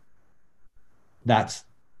trust. That's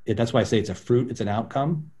it. That's why I say it's a fruit, it's an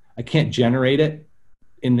outcome. I can't generate it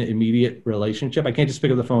in the immediate relationship. I can't just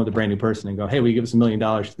pick up the phone with a brand new person and go, hey, will you give us $1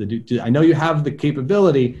 million I know you have the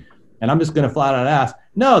capability and I'm just going to flat out ask.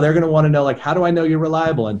 No, they're going to want to know, like, how do I know you're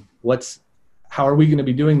reliable and how are we going to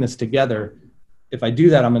be doing this together? If I do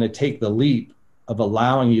that, I'm going to take the leap of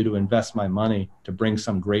allowing you to invest my money to bring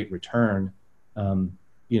some great return,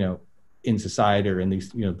 in society or in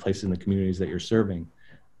these, places in the communities that you're serving.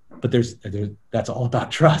 But that's all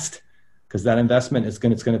about trust, because that investment it's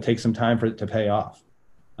going to take some time for it to pay off.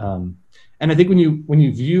 And I think when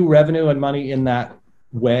you view revenue and money in that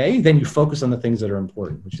way, then you focus on the things that are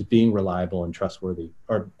important, which is being reliable and trustworthy,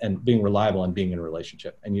 and being reliable and being in a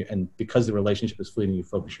relationship. And because the relationship is fleeting, you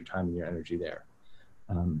focus your time and your energy there.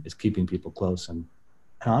 Is keeping people close. And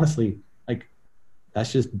honestly, like,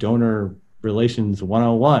 that's just donor relations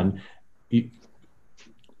 101.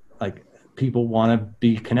 People want to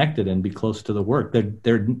be connected and be close to the work.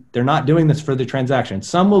 They're not doing this for the transaction.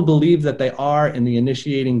 Some will believe that they are in the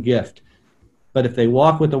initiating gift, but if they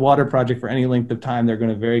walk with the water project for any length of time, they're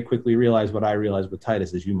going to very quickly realize what I realized with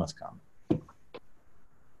Titus is you must come.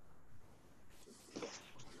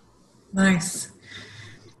 Nice.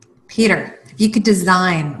 Peter, if you could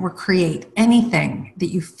design or create anything that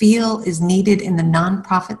you feel is needed in the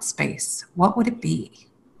nonprofit space, what would it be?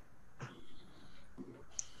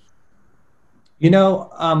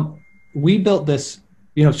 We built this,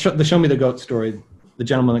 the Show Me the Goat story, the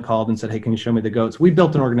gentleman that called and said, hey, can you show me the goats? We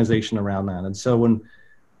built an organization around that. And so when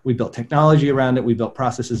we built technology around it, we built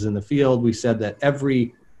processes in the field. We said that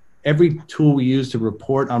every tool we use to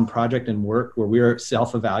report on project and work where we're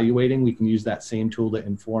self-evaluating, we can use that same tool to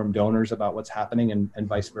inform donors about what's happening and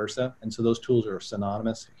vice versa. And so those tools are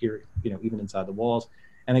synonymous here, even inside the walls.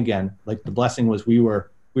 And again, like, the blessing was we were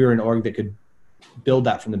an org that could build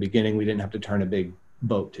that from the beginning. We didn't have to turn a big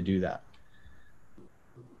boat to do that.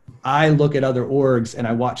 I look at other orgs and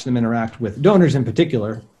I watch them interact with donors in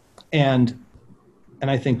particular. And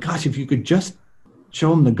I think, gosh, if you could just show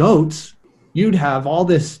them the goats, you'd have all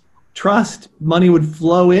this trust, money would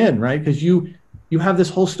flow in, right? Because you have this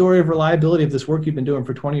whole story of reliability of this work you've been doing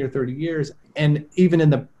for 20 or 30 years. And even in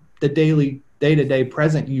the daily, day-to-day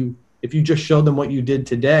present, if you just showed them what you did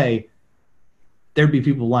today, there'd be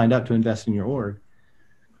people lined up to invest in your org.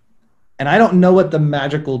 And I don't know what the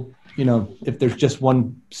magical, if there's just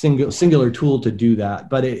one singular tool to do that,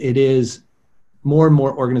 but it is more and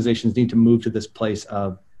more organizations need to move to this place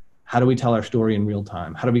of, how do we tell our story in real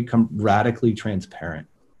time? How do we become radically transparent?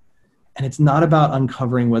 And it's not about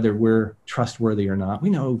uncovering whether we're trustworthy or not. We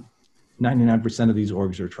know 99% of these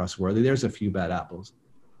orgs are trustworthy. There's a few bad apples.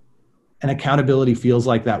 And accountability feels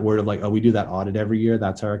like that word of like, oh, we do that audit every year.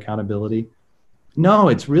 That's our accountability. No,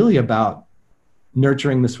 it's really about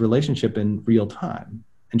nurturing this relationship in real time.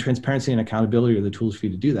 And transparency and accountability are the tools for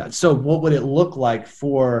you to do that. So what would it look like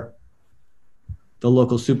for the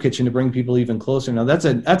local soup kitchen to bring people even closer? Now that's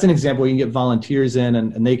an example where you can get volunteers in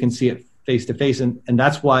and they can see it face to face. And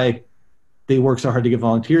that's why they work so hard to get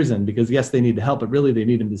volunteers in, because yes, they need the help, but really they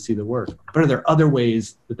need them to see the work. But are there other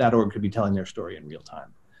ways that org could be telling their story in real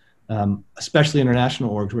time? Especially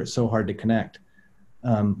international orgs where it's so hard to connect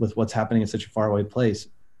with what's happening in such a faraway place.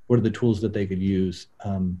 What are the tools that they could use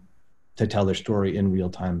to tell their story in real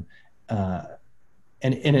time?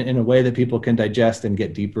 And in a way that people can digest and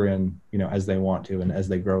get deeper in, as they want to and as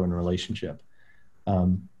they grow in relationship.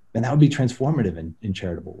 And that would be transformative in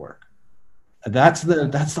charitable work. That's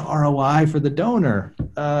the ROI for the donor.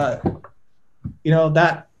 That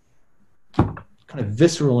kind of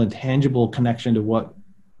visceral and tangible connection to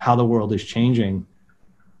how the world is changing.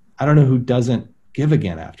 I don't know who doesn't give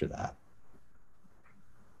again after that.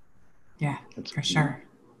 Yeah, for sure.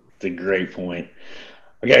 It's a great point.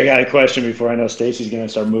 Okay, I got a question before I know Stacy's going to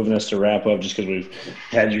start moving us to wrap up just because we've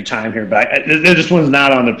had your time here back. This one's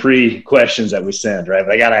not on the pre-questions that we send, right?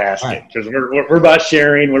 But I got to ask it because we're about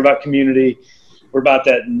sharing. We're about community. We're about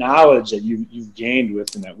that knowledge that you've gained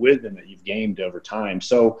with and that wisdom that you've gained over time.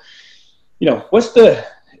 So,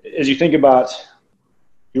 as you think about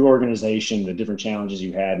your organization, the different challenges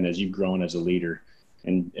you had and as you've grown as a leader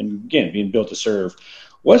and again, being built to serve,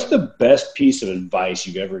 what's the best piece of advice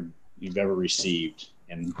you've ever received?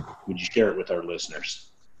 And would you share it with our listeners?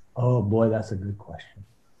 Oh boy, that's a good question.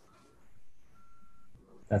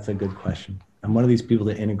 That's a good question. I'm one of these people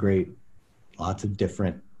that integrate lots of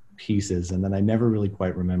different pieces, and then I never really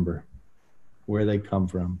quite remember where they come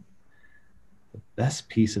from. The best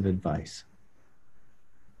piece of advice.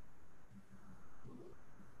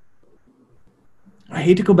 I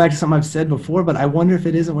hate to go back to something I've said before, but I wonder if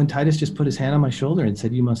it isn't when Titus just put his hand on my shoulder and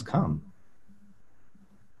said, "You must come."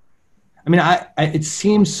 I mean, it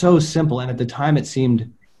seems so simple, and at the time it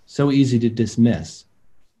seemed so easy to dismiss.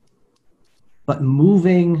 But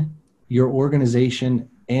moving your organization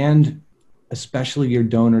and especially your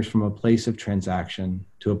donors from a place of transaction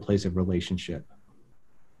to a place of relationship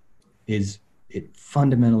it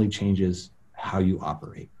fundamentally changes how you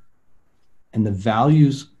operate. And the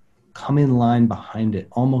values come in line behind it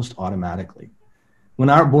almost automatically.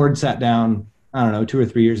 When our board sat down, I don't know, 2 or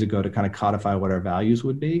 3 years ago to kind of codify what our values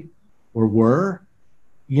would be, or were,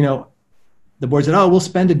 the board said, "Oh, we'll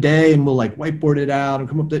spend a day and we'll like whiteboard it out and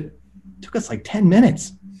come up with it." It took us like 10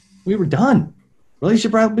 minutes. We were done.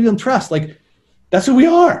 Relationship, reliability, and trust. Like, that's who we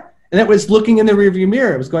are. And it was looking in the rearview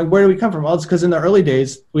mirror. It was going, where do we come from? Well, it's because in the early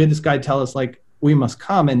days, we had this guy tell us like, we must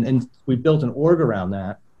come. And we built an org around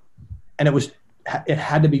that. And it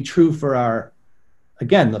had to be true for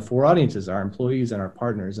the 4 audiences, our employees and our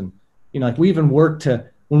partners. And, like we even work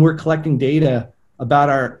when we're collecting data about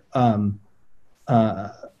our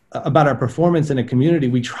performance in a community,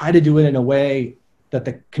 we try to do it in a way that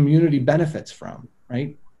the community benefits from,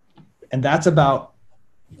 right? And that's about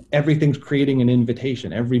everything's creating an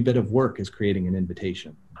invitation. Every bit of work is creating an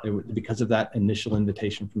invitation because of that initial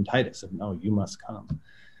invitation from Titus of, "No, you must come."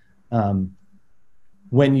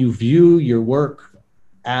 When you view your work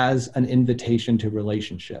as an invitation to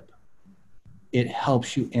relationship, it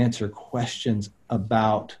helps you answer questions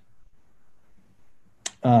about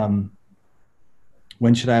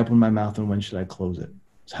when should I open my mouth and when should I close it?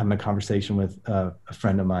 I was having a conversation with a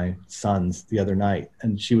friend of my son's the other night,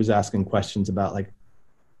 and she was asking questions about like,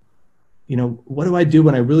 what do I do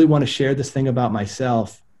when I really want to share this thing about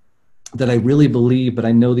myself that I really believe, but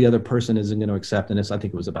I know the other person isn't going to accept? And I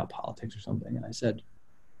think it was about politics or something. And I said,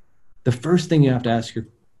 the first thing you have to ask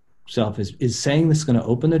yourself is saying this going to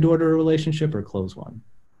open the door to a relationship or close one?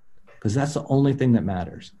 Because that's the only thing that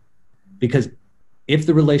matters. Because if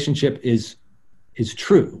the relationship is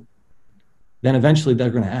true, then eventually they're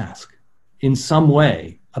going to ask in some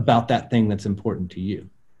way about that thing that's important to you,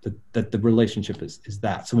 that the relationship is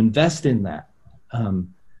that. So invest in that.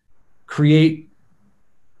 Create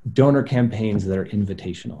donor campaigns that are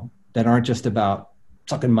invitational, that aren't just about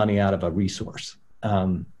sucking money out of a resource.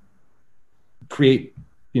 Create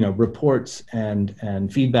reports and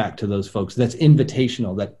feedback to those folks that's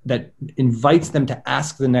invitational, that invites them to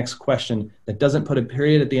ask the next question, that doesn't put a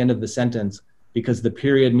period at the end of the sentence, because the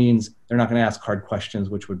period means they're not going to ask hard questions,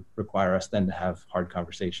 which would require us then to have hard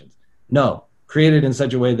conversations. No, create it in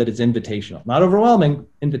such a way that it's invitational, not overwhelming,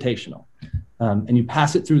 invitational. And you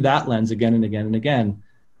pass it through that lens again and again and again,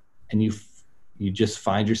 and you just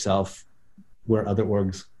find yourself where other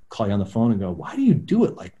orgs call you on the phone and go, "Why do you do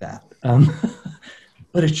it like that?"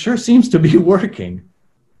 But it sure seems to be working.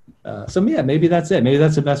 So yeah, maybe that's it. Maybe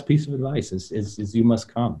that's the best piece of advice is you must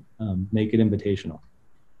come. Make it invitational.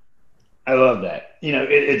 I love that.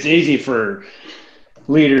 It's easy for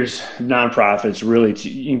leaders, nonprofits, really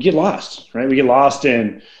you can get lost, right? We get lost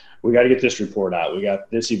in, we got to get this report out. We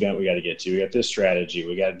got this event we got to get to. We got this strategy.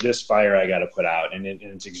 We got this fire I got to put out. And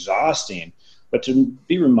it's exhausting. But to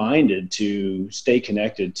be reminded to stay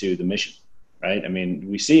connected to the mission, right? I mean,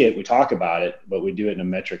 we see it, we talk about it, but we do it in a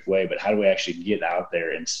metric way. But how do we actually get out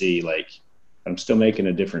there and see, like, I'm still making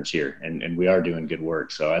a difference here, and we are doing good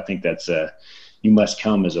work. So I think that's you must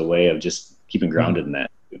come as a way of just keeping grounded in that.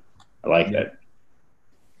 I like that.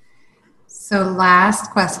 So last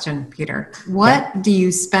question, Peter. What do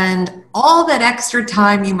you spend all that extra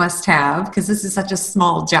time you must have, because this is such a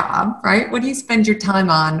small job, right? What do you spend your time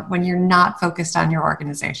on when you're not focused on your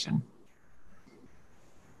organization?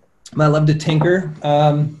 I love to tinker.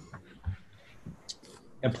 I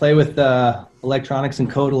play with electronics and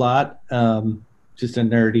code a lot. Just a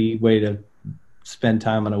nerdy way to spend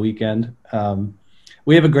time on a weekend.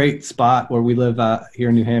 we have a great spot where we live here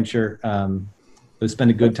in New Hampshire. We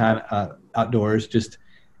spend a good time outdoors, just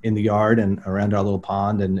in the yard and around our little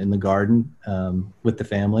pond and in the garden with the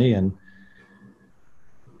family. And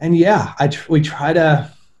yeah, we try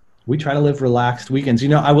to live relaxed weekends.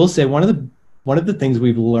 I will say one of the things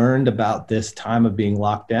we've learned about this time of being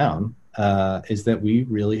locked down is that we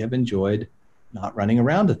really have enjoyed not running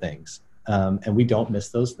around to things. And we don't miss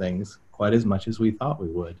those things quite as much as we thought we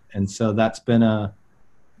would. And so that's been a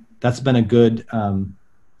good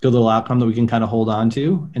little outcome that we can kind of hold on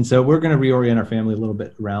to. And so we're going to reorient our family a little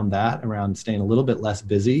bit around staying a little bit less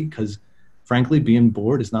busy, because frankly, being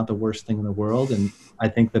bored is not the worst thing in the world. And I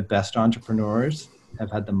think the best entrepreneurs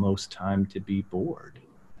have had the most time to be bored,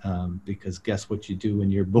 because guess what you do when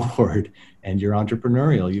you're bored and you're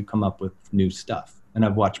entrepreneurial? You come up with new stuff. And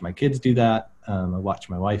I've watched my kids do that. I watched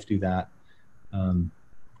my wife do that.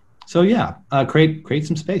 So yeah, create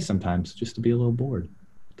some space sometimes just to be a little bored.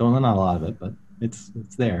 Not a lot of it, but it's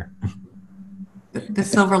there. The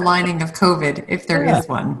silver lining of COVID, if there is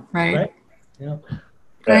one, right? Yeah.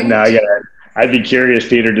 Right? Now, I'd be curious,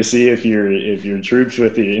 Peter, to see if your troops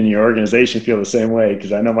in your organization feel the same way,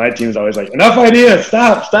 because I know my team is always like, enough ideas,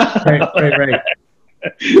 stop. Right.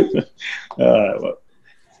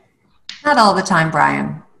 Not all the time,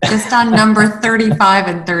 Brian. Just on number 35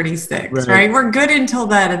 and 36, right? We're good until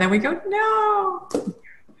then, and then we go, no.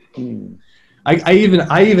 I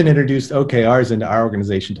even introduced OKRs into our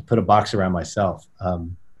organization to put a box around myself,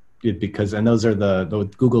 because, and those are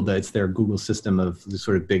it's their Google system of the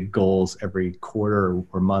sort of big goals every quarter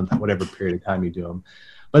or month, whatever period of time you do them.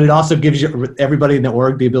 But it also gives everybody in the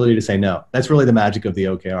org the ability to say no. That's really the magic of the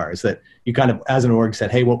OKR, is that you kind of, as an org, said,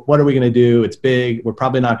 hey, well, what are we going to do? It's big. We're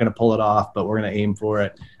probably not going to pull it off, but we're going to aim for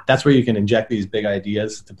it. That's where you can inject these big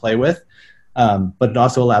ideas to play with. But it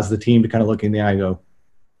also allows the team to kind of look in the eye and go,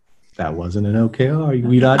 that wasn't an OKR.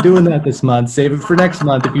 We're not doing that this month. Save it for next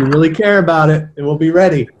month. If you really care about it, it will be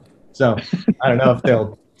ready. So I don't know if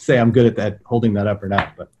they'll say I'm good at that, holding that up or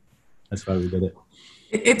not, but that's why we did it.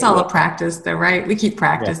 It's all a practice though, right? We keep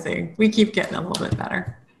practicing. Yeah. We keep getting a little bit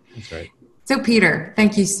better. That's right. So Peter,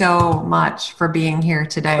 thank you so much for being here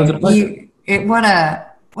today. It was a pleasure.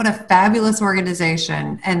 What a fabulous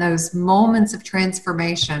organization, and those moments of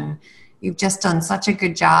transformation. You've just done such a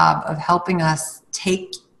good job of helping us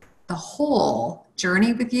take the whole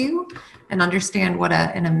journey with you and understand what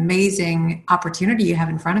an amazing opportunity you have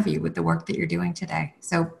in front of you with the work that you're doing today.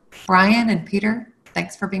 So Brian and Peter,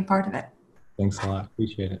 thanks for being part of it. Thanks a lot.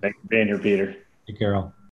 Appreciate it. Thanks for being here, Peter. Take care,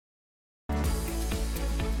 all.